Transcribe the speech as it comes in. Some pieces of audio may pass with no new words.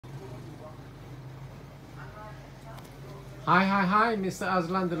Hi, Mr.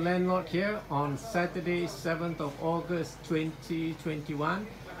 Aslan, the landlord here on Saturday, 7th of August 2021,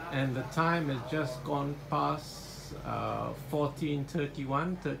 and the time has just gone past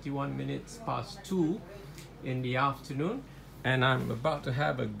 14:31, 31 minutes past 2 in the afternoon, and I'm about to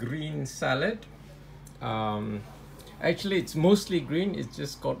have a green salad. Actually, it's mostly green. It's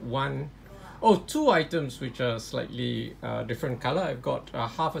just got two items which are slightly different color. I've got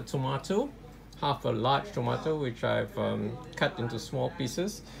half a tomato, half a large tomato which I've cut into small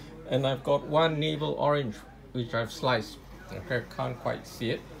pieces, and I've got one navel orange which I've sliced. Okay, can't quite see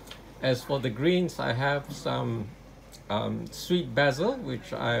it. As for the greens, I have some sweet basil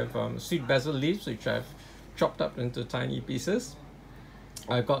sweet basil leaves which I've chopped up into tiny pieces.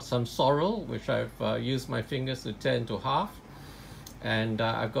 I've got some sorrel which I've used my fingers to tear into half, and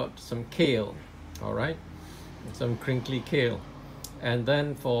I've got some kale, all right, some crinkly kale. And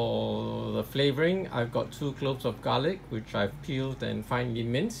then for the flavoring, I've got 2 cloves of garlic which I've peeled and finely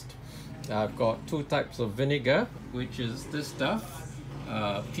minced. I've got 2 types of vinegar, which is this stuff,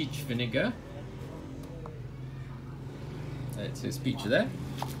 peach vinegar. It says peach there.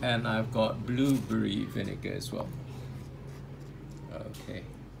 And I've got blueberry vinegar as well. Okay,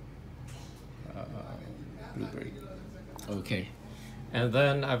 blueberry. Okay, and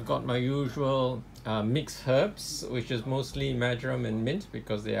then I've got my usual mixed herbs, which is mostly marjoram and mint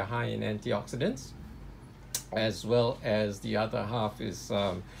because they are high in antioxidants, as well as the other half is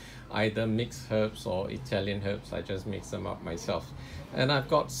either mixed herbs or Italian herbs. I just mix them up myself. And I've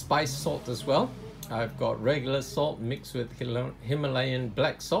got spice salt as well. I've got regular salt mixed with Himalayan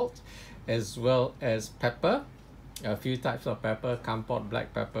black salt, as well as pepper, a few types of pepper: Kampot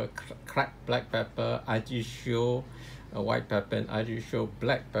black pepper, cracked black pepper, ajisho white pepper, and ajisho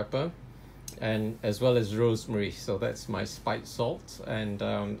black pepper, and as well as rosemary. So that's my spice salt, and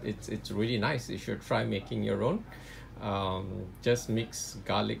it's really nice. You should try making your own. Just mix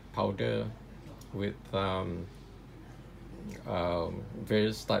garlic powder with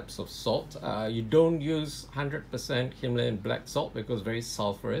various types of salt. You don't use 100% Himalayan black salt because very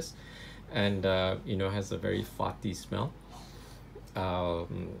sulfurous, and has a very farty smell.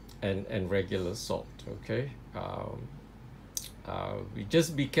 And regular salt. Okay. We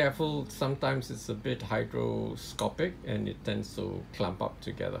just be careful. Sometimes it's a bit hygroscopic and it tends to clump up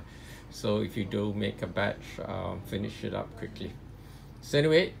together. So if you do make a batch, finish it up quickly. So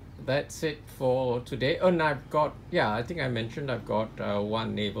anyway, that's it for today. Oh, and I've got, I think I mentioned I've got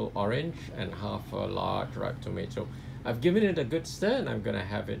 1 navel orange and half a large ripe tomato. I've given it a good stir, and I'm gonna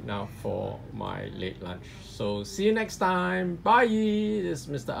have it now for my late lunch. So see you next time. Bye. This is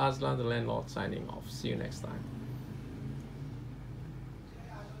Mr. Aslan, the landlord, signing off. See you next time.